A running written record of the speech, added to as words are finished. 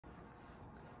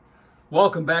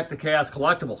Welcome back to Chaos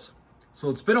Collectibles. So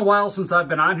it's been a while since I've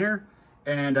been on here,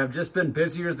 and I've just been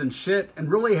busier than shit and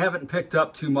really haven't picked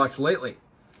up too much lately.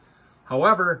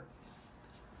 However,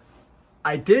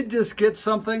 I did just get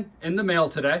something in the mail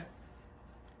today.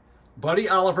 Buddy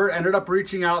Oliver ended up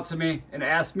reaching out to me and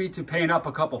asked me to paint up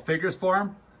a couple figures for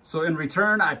him. So in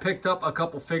return, I picked up a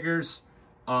couple figures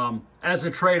as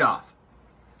a trade-off.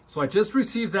 So I just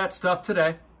received that stuff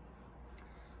today.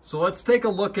 So let's take a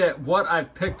look at what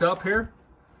I've picked up here.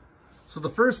 So the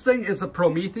first thing is a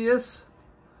Prometheus.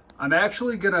 I'm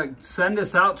actually gonna send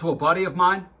this out to a buddy of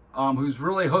mine who's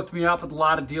really hooked me up with a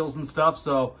lot of deals and stuff.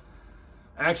 So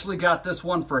I actually got this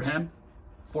one for him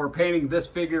for painting this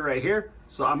figure right here.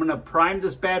 So I'm gonna prime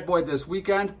this bad boy this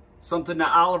weekend, something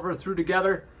that Oliver threw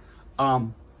together.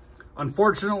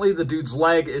 Unfortunately, the dude's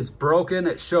leg is broken.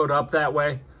 It showed up that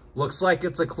way. Looks like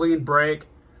it's a clean break.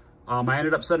 I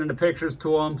ended up sending the pictures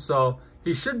to him, so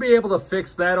he should be able to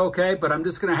fix that okay, but I'm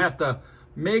just gonna have to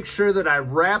make sure that I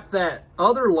wrap that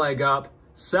other leg up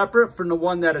separate from the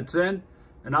one that it's in,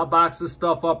 and I'll box this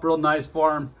stuff up real nice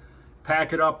for him,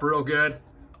 pack it up real good.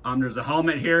 There's a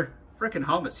helmet here. Frickin'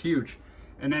 helmet's huge.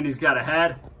 And then he's got a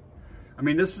head. I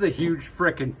mean, this is a huge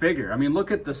frickin' figure. I mean,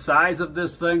 look at the size of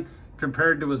this thing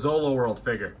compared to a Zolo World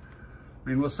figure. I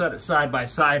mean, we'll set it side by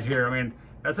side here. I mean,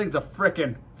 that thing's a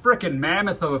frickin'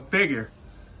 mammoth of a figure.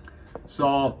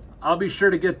 So I'll be sure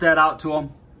to get that out to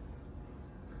him.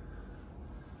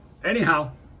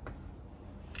 Anyhow,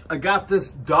 I got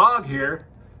this dog here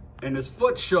and his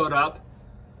foot showed up,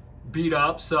 beat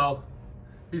up. So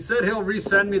he said he'll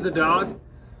resend me the dog.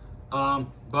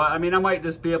 But I mean, I might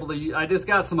just be able to, I just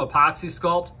got some epoxy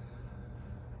sculpt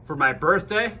for my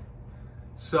birthday.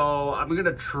 So I'm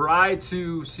gonna try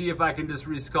to see if I can just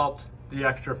resculpt the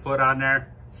extra foot on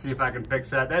there. See if I can fix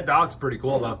that. That dog's pretty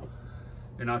cool though.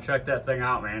 You know, check that thing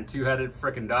out, man. Two-headed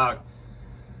freaking dog.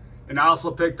 And I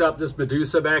also picked up this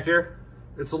Medusa back here.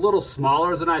 It's a little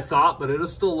smaller than I thought, but it'll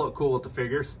still look cool with the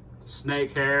figures.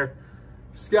 Snake hair.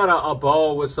 Just got a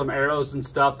bow with some arrows and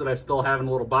stuff that I still have in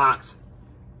a little box.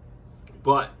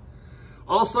 But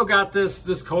also got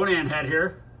this Conan head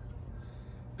here,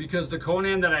 because the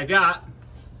Conan that I got,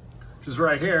 which is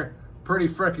right here, pretty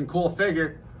freaking cool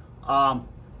figure.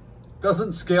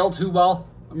 Doesn't scale too well.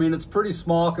 I mean, it's pretty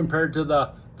small compared to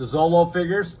the Zolo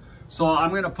figures. So I'm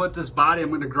gonna put this body,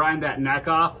 I'm gonna grind that neck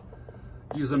off,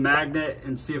 use a magnet,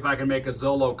 and see if I can make a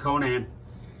Zolo Conan.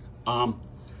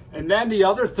 And then the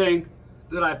other thing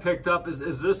that I picked up is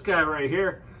this guy right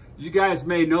here. You guys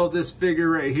may know this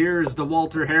figure right here is the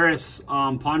Walter Harris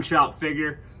Punch-Out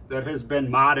figure that has been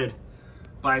modded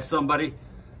by somebody.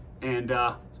 And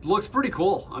looks pretty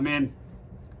cool. I mean,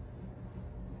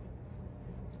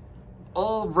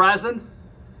 all resin,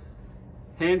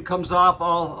 hand comes off,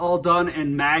 all done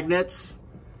in magnets.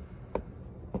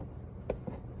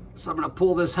 So I'm gonna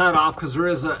pull this head off because there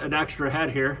is an extra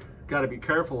head here. Got to be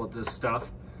careful with this stuff.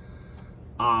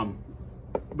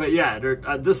 But yeah,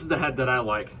 this is the head that I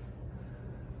like.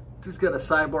 Just got a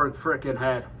cyborg frickin'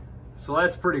 head. So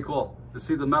that's pretty cool to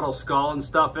see the metal skull and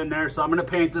stuff in there. So I'm gonna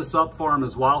paint this up for him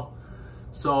as well.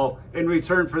 So in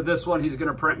return for this one, he's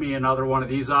gonna print me another one of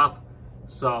these off.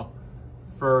 So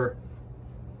for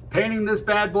painting this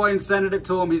bad boy and sending it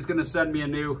to him, he's gonna send me a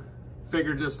new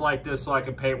figure just like this so I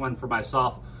can paint one for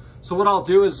myself. So what I'll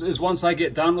do is once I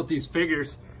get done with these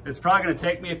figures, it's probably gonna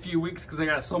take me a few weeks because I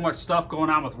got so much stuff going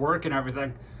on with work and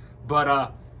everything.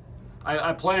 But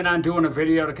I plan on doing a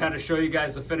video to kind of show you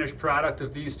guys the finished product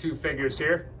of these two figures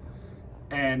here.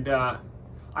 And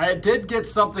I did get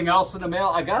something else in the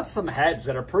mail. I got some heads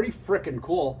that are pretty freaking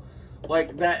cool.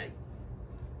 Like that.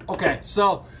 Okay,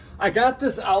 so I got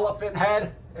this elephant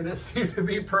head and it seemed to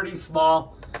be pretty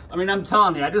small. I mean, I'm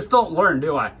telling you, I just don't learn,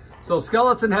 do I? So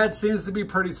skeleton head seems to be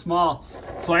pretty small.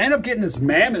 So I end up getting this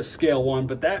mammoth scale one,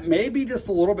 but that may be just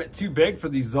a little bit too big for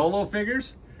these Zolo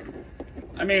figures.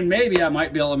 I mean, maybe I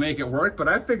might be able to make it work, but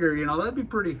I figure, you know, that'd be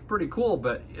pretty cool,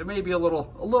 but it may be a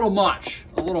little much.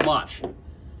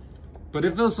 But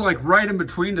if it was like right in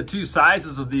between the two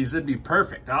sizes of these, it'd be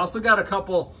perfect. I also got a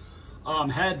couple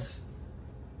heads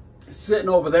sitting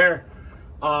over there.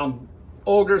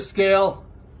 Ogre scale.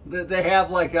 They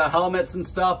have like helmets and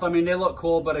stuff. I mean, they look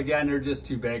cool, but again, they're just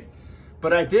too big.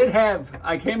 But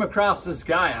I came across this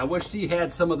guy. I wish he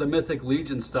had some of the Mythic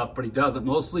Legion stuff, but he doesn't.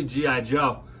 Mostly G.I.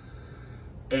 Joe.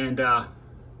 And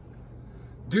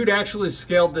dude actually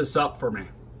scaled this up for me.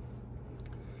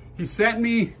 He sent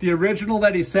me the original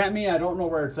that he sent me. I don't know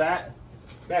where it's at.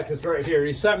 Back is right here.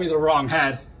 He sent me the wrong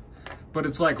head, but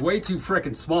it's like way too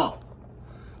freaking small.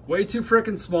 Way too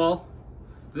freaking small.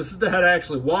 This is the head I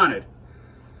actually wanted.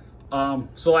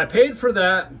 So I paid for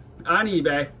that on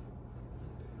eBay.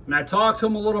 And I talked to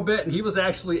him a little bit, and he was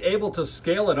actually able to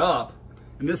scale it up.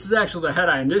 And this is actually the head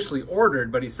I initially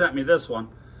ordered, but he sent me this one.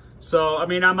 So, I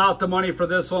mean, I'm out the money for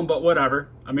this one, but whatever.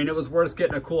 I mean, it was worth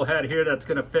getting a cool head here that's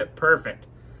gonna fit perfect.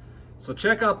 So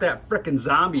check out that frickin'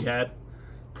 zombie head.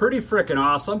 Pretty frickin'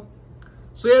 awesome.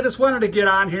 So yeah, I just wanted to get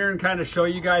on here and kind of show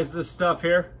you guys this stuff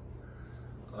here.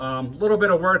 A little bit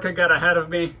of work I got ahead of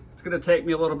me. It's gonna take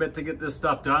me a little bit to get this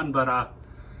stuff done, but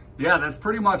yeah, that's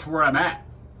pretty much where I'm at.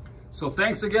 So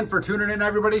thanks again for tuning in,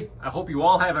 everybody. I hope you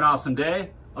all have an awesome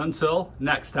day. Until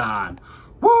next time.